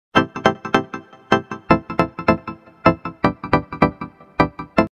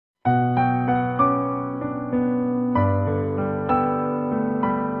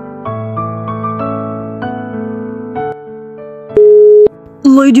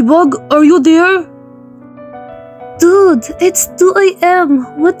Ladybug, are you there? Dude, it's 2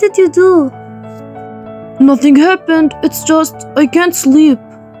 a.m. What did you do? Nothing happened, it's just I can't sleep.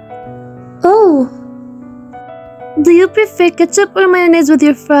 Oh. Do you prefer ketchup or mayonnaise with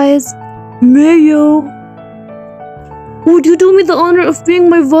your fries? Mayo. Would you do me the honor of being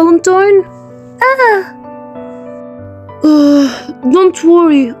my Valentine? Don't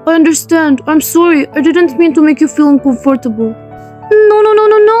worry, I understand. I'm sorry, I didn't mean to make you feel uncomfortable.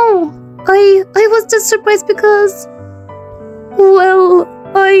 No. I was just surprised because... Well,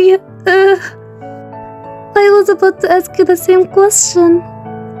 I was about to ask you the same question.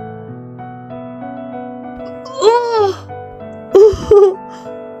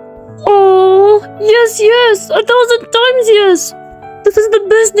 Oh, yes, 1,000 times yes. This is the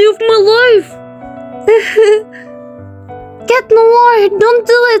best day of my life. Cat Noir, don't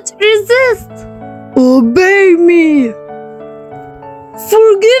do it. Resist. Obey me.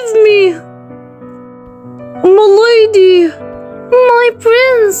 Forgive me. My lady. My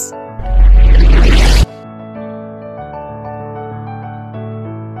prince.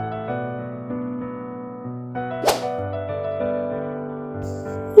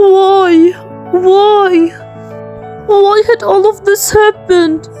 Why had all of this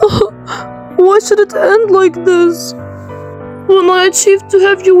happened? Why should it end like this? When I achieved to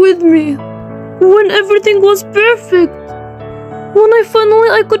have you with me, when everything was perfect, when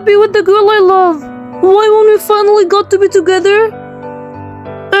I could be with the girl I love, why when we finally got to be together,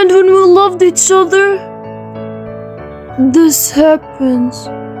 and when we loved each other, this happens.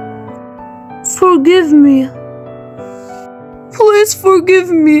 Forgive me. Please forgive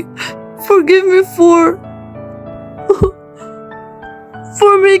me. Forgive me for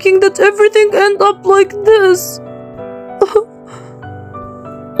making that everything end up like this.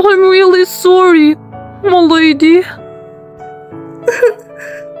 I'm really sorry, my lady.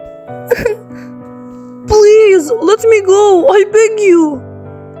 Please, let me go, I beg you.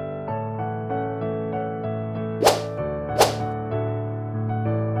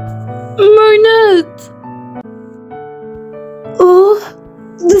 Marinette! Oh,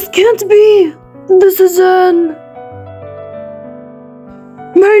 this can't be. This is an...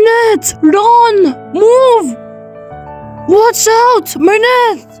 Marinette, run! Move! Watch out,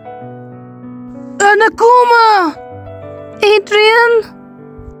 Marinette! Anakuma! Adrien?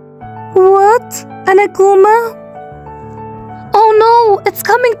 What? Anakuma? Oh no, it's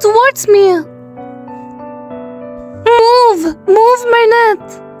coming towards me. Move,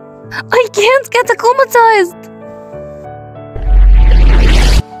 Marinette. I can't get akumatized.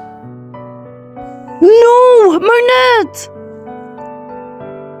 No, Marinette!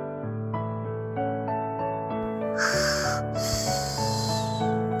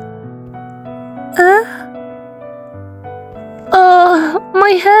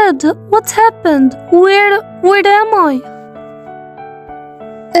 My head. What happened? Where am I?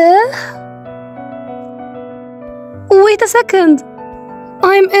 Wait a second.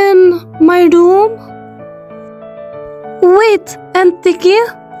 I'm in my room? Wait, and Tiki,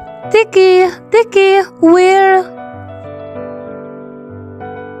 where?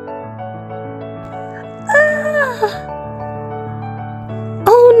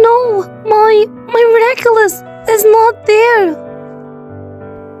 Oh no, my Miraculous is not there.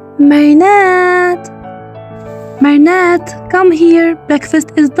 Marinette, come here.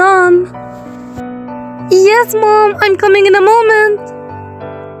 Breakfast is done. Yes, Mom, I'm coming in a moment.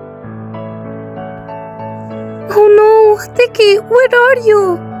 Oh no, Tiki, where are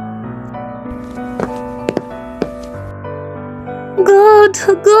you? God,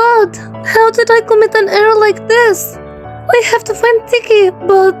 how did I commit an error like this? I have to find Tiki,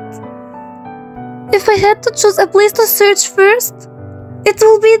 but if I had to choose a place to search first, it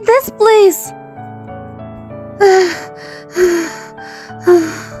will be this place.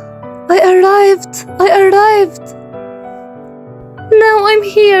 I arrived. Now I'm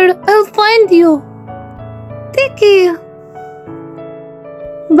here. I'll find you. Tiki.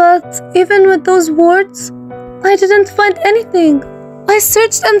 But even with those words, I didn't find anything. I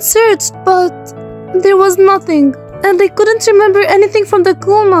searched and searched, but there was nothing, and I couldn't remember anything from the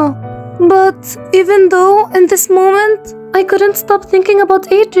coma. But even though in this moment, I couldn't stop thinking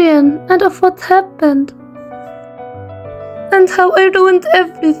about Adrien and of what happened. And how I ruined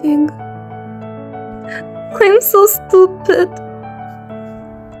everything. I'm so stupid.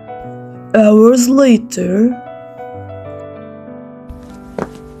 Hours later...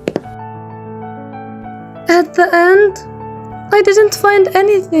 At the end, I didn't find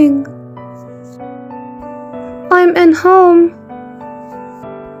anything. I'm in home.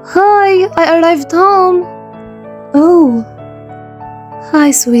 Hi, I arrived home. Oh.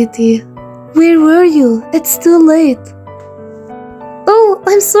 Hi, sweetie. Where were you? It's too late. Oh,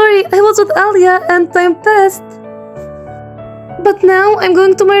 I'm sorry. I was with Alia and time passed. But now I'm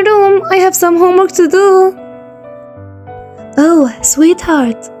going to my room. I have some homework to do. Oh,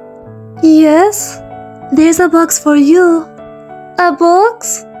 sweetheart. Yes? There's a box for you. A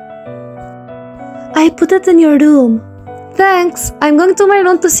box? I put it in your room. Thanks. I'm going to my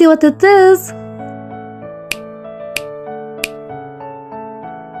room to see what it is.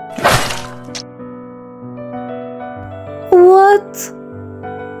 What?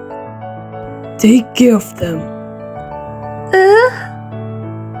 Take care of them.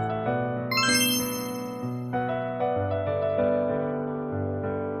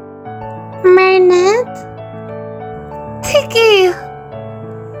 Marinette? Tiki!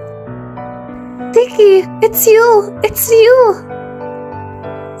 Tiki, it's you! It's you!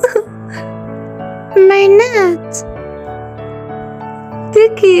 Marinette!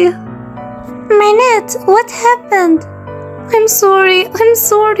 Tiki! Marinette, what happened? I'm sorry.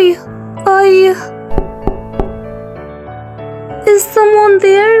 Is someone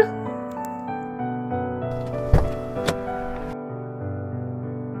there?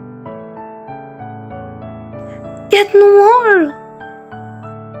 Get Noir!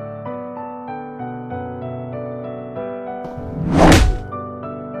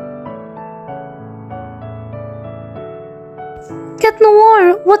 Cat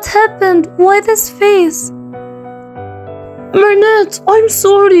Noir, what happened? Why this face? Marinette, I'm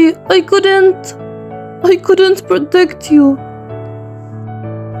sorry. I couldn't protect you.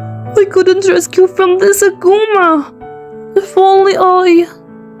 I couldn't rescue from this Akuma. If only I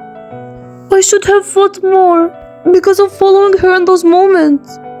should have fought more because of following her in those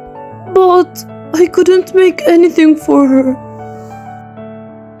moments. But I couldn't make anything for her.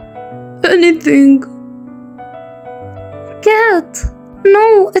 Anything. Cat,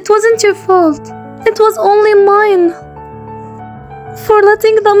 no, it wasn't your fault. It was only mine. For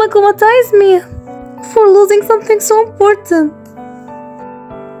letting them Akumatize me. For losing something so important.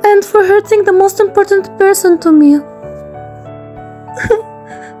 And for hurting the most important person to me.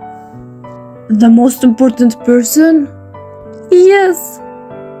 The most important person? Yes.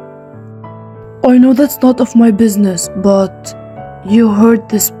 I know that's not of my business, but you hurt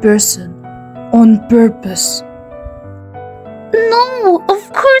this person on purpose. No,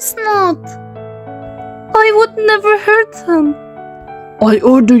 of course not. I would never hurt him. I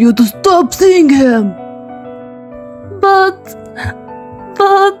order you to stop seeing him. But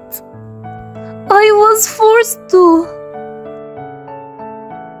I was forced to.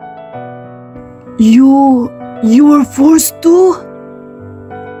 You were forced to?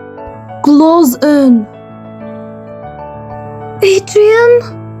 Close in. Adrian?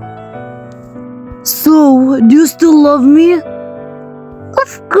 So, do you still love me?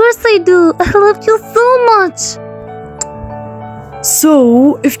 Of course I do. I love you so much.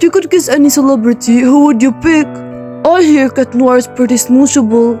 So, if you could kiss any celebrity, who would you pick? I hear Cat Noir is pretty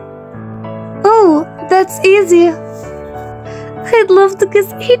smoochable. Oh, that's easy. I'd love to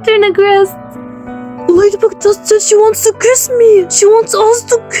kiss Adrienete. Ladybug just said she wants to kiss me. She wants us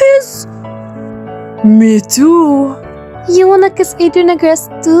to kiss. Me too. You wanna kiss Adrienete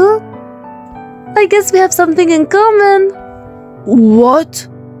too? I guess we have something in common. What?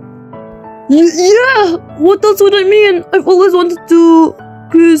 Yeah! What else would I mean? I've always wanted to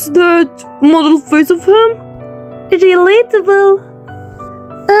kiss that model face of him. Relatable.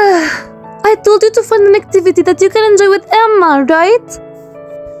 I told you to find an activity that you can enjoy with Emma, right?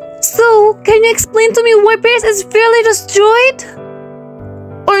 So, can you explain to me why Paris is fairly destroyed?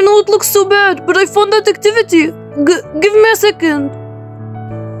 I know it looks so bad, but I found that activity. Give me a second.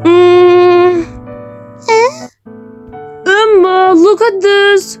 Emma, look at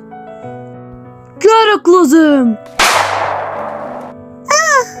this. Cataclysm.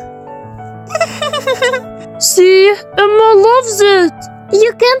 See, Emma loves it.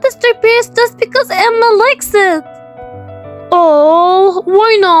 You can't destroy Paris just because Emma likes it. Oh,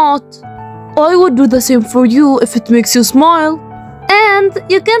 why not? I would do the same for you if it makes you smile. And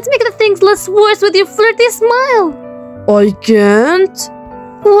you can't make the things less worse with your flirty smile. I can't?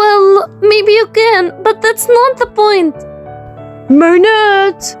 Well, maybe you can, but that's not the point.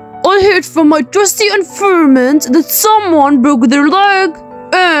 Marinette, I heard from my trusty informant that someone broke their leg.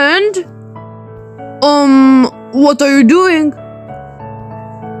 And... what are you doing?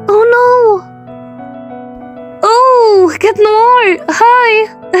 Oh no! Oh, Cat Noir! Hi!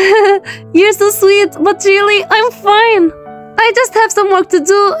 You're so sweet, but really, I'm fine. I just have some work to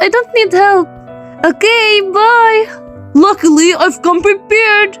do. I don't need help. Okay, bye! Luckily, I've come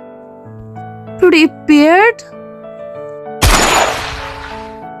prepared. Prepared?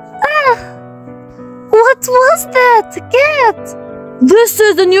 Who's that? Cat! This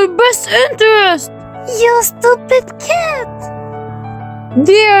is in your best interest! You stupid cat!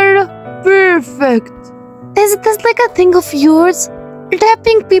 They're perfect! Is this like a thing of yours?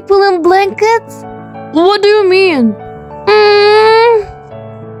 Wrapping people in blankets? What do you mean?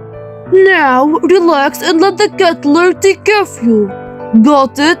 Now, relax and let the Kettler take care of you.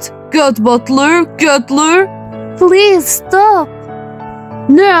 Got it? Cat Butler, Kettler? Please stop.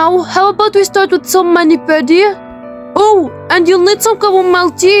 Now, how about we start with some mani-pedi? Oh, and you'll need some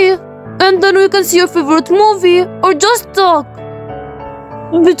chamomile tea. And then we can see your favorite movie or just talk.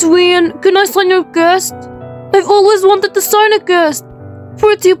 Between, can I sign your cast? I've always wanted to sign a cast.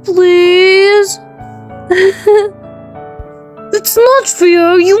 Pretty please. It's not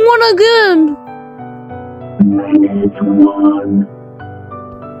fair. You won again. Marichat won.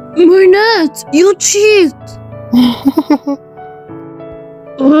 Marichat, you cheat.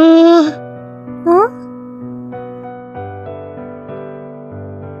 Huh?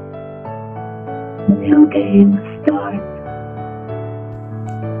 New game start.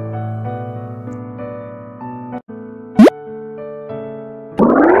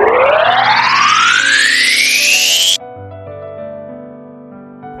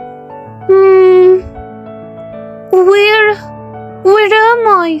 Where am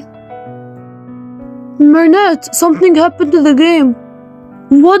I? Marichat, something happened to the game.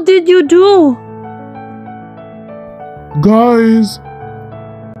 What did you do? Guys,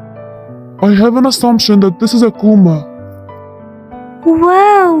 I have an assumption that this is Akuma.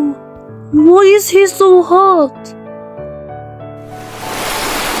 Wow. Why is he so hot?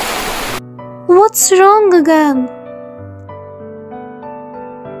 What's wrong again?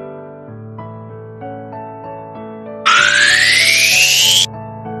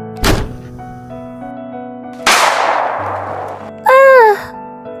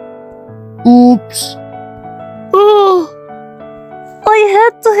 Oops. Oh, I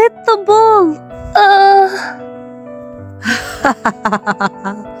had to hit the ball.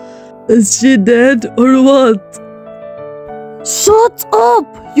 is she dead or what? Shut up,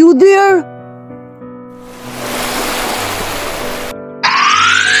 you there?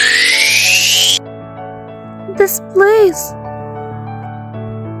 This place.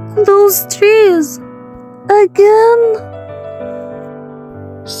 Those trees. Again.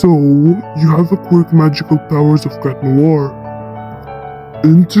 So, you have the quirk magical powers of Cat Noir.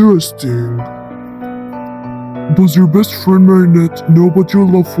 Interesting. Does your best friend Marichat know about your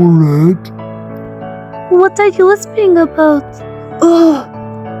love for red? What are you whispering about? Ugh.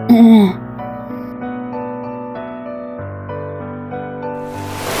 Ugh.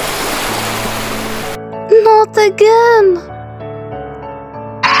 Not again.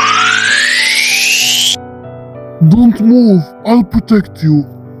 Don't move, I'll protect you.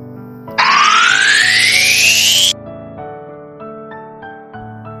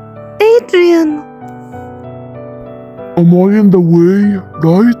 Adrian. Am I in the way,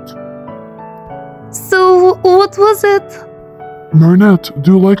 right? So, what was it? Marichat,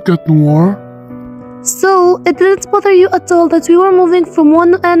 do you like Cat Noir? So, it didn't bother you at all that we were moving from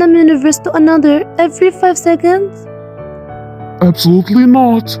one anime universe to another every 5 seconds? Absolutely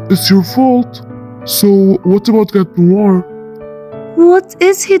not. It's your fault. So, what about Cat Noir? What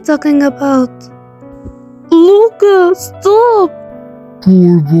is he talking about? Luca, stop!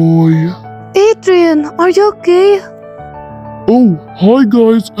 Poor boy. Adrian, are you okay? Oh, hi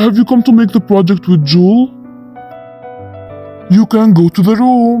guys. Have you come to make the project with Jewel? You can go to the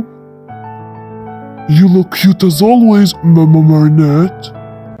room. You look cute as always, Mama Marichat.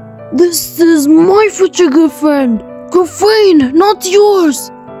 This is my future girlfriend. Girlfriend, not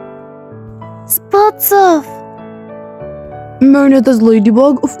yours. Spots off. Marichat is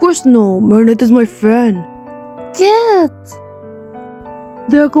Ladybug? Of course no. Marichat is my friend. Cat.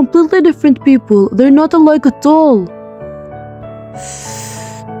 They are completely different people. They're not alike at all.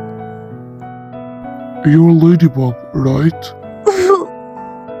 You're a ladybug, right?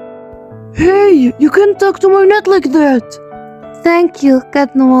 Hey, you can't talk to Marichat like that. Thank you,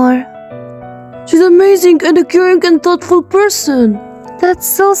 Cat Noir. She's amazing and a caring and thoughtful person. That's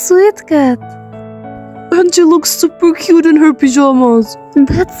so sweet, Cat. And she looks super cute in her pajamas.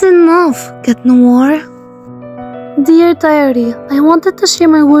 That's enough, Cat Noir. Dear Diary, I wanted to share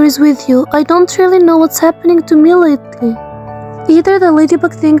my worries with you. I don't really know what's happening to me lately. Either the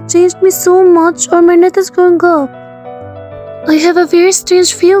ladybug thing changed me so much or my net is growing up. I have a very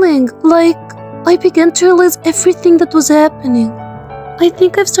strange feeling, like I began to realize everything that was happening. I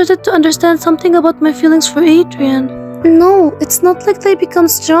think I've started to understand something about my feelings for Adrian. No, it's not like they become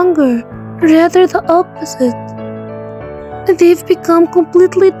stronger, rather the opposite. They've become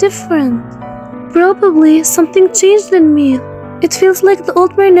completely different. Probably something changed in me. It feels like the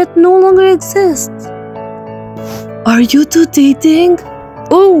old Marinette no longer exists. Are you two dating?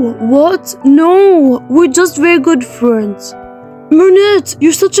 Oh, what? No, we're just very good friends. Marinette,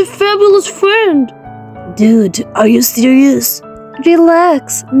 you're such a fabulous friend. Dude, are you serious?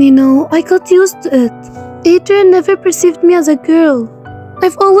 Relax, Nino. I got used to it. Adrian never perceived me as a girl.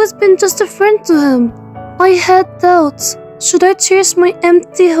 I've always been just a friend to him. I had doubts. Should I cherish my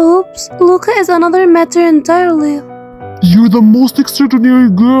empty hopes? Luca is another matter entirely. You're the most extraordinary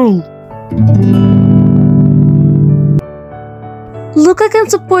girl. Luca can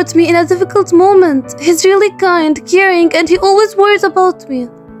support me in a difficult moment. He's really kind, caring, and he always worries about me.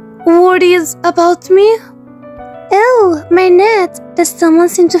 Worries about me? Oh, Marinette, does someone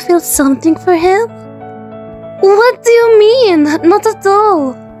seem to feel something for him? What do you mean? Not at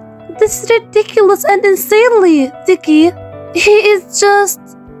all. This is ridiculous and insanely, Dicky. He is just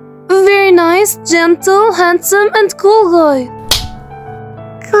very nice, gentle, handsome, and cool guy.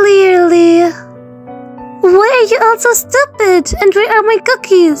 Clearly. Why are you all so stupid? And where are my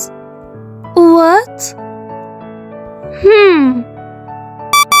cookies? What?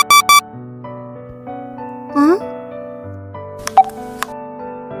 Huh?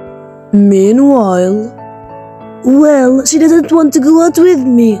 Meanwhile, well, she doesn't want to go out with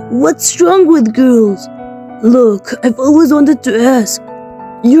me. What's wrong with girls? Look, I've always wanted to ask.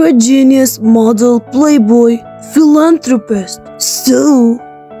 You're a genius, model, playboy, philanthropist. So,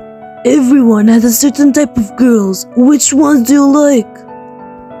 everyone has a certain type of girls. Which ones do you like?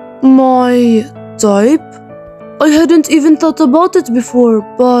 My type? I hadn't even thought about it before,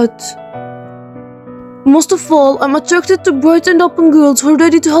 but most of all, I'm attracted to bright and open girls who are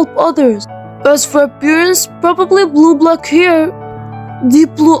ready to help others. As for appearance, probably blue-black hair,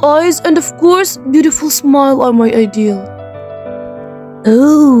 deep blue eyes, and of course, beautiful smile are my ideal.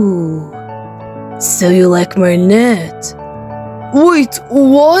 Oh, so you like Marinette? Wait,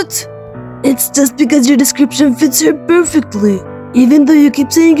 what? It's just because your description fits her perfectly. Even though you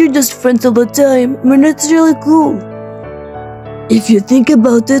keep saying you're just friends all the time, Marinette's really cool. If you think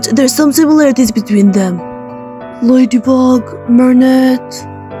about it, there's some similarities between them. Ladybug, Marinette.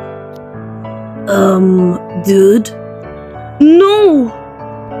 Dude? No!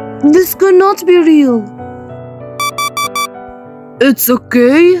 This cannot be real. It's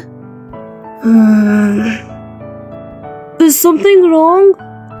okay? Is something wrong?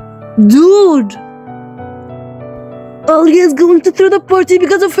 Dude! Alia's going to throw the party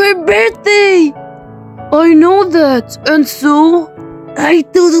because of her birthday! I know that, and so? I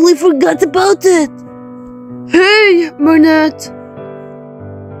totally forgot about it! Hey, Marinette!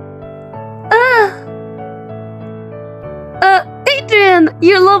 Adrian,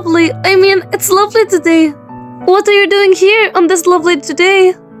 you're lovely. I mean, it's lovely today. What are you doing here on this lovely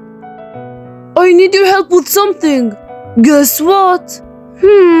today? I need your help with something. Guess what?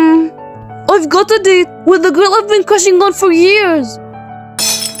 I've got a date with the girl I've been crushing on for years.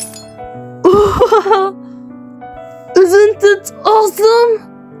 Isn't it awesome?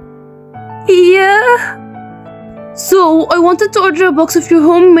 Yeah? So, I wanted to order a box of your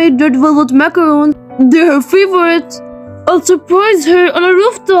homemade red velvet macarons. They're her favorite. I'll surprise her on a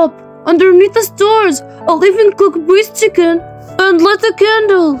rooftop underneath the stars. I'll even cook braised chicken and light a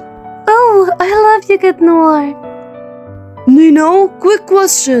candle. Oh, I love you, Good Noir. Nino, quick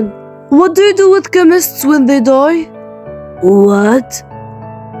question. What do you do with chemists when they die? What?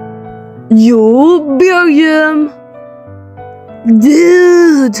 You bury him.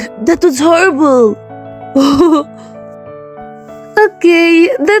 Dude, that was horrible. Okay,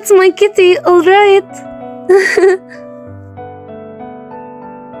 that's my kitty, alright.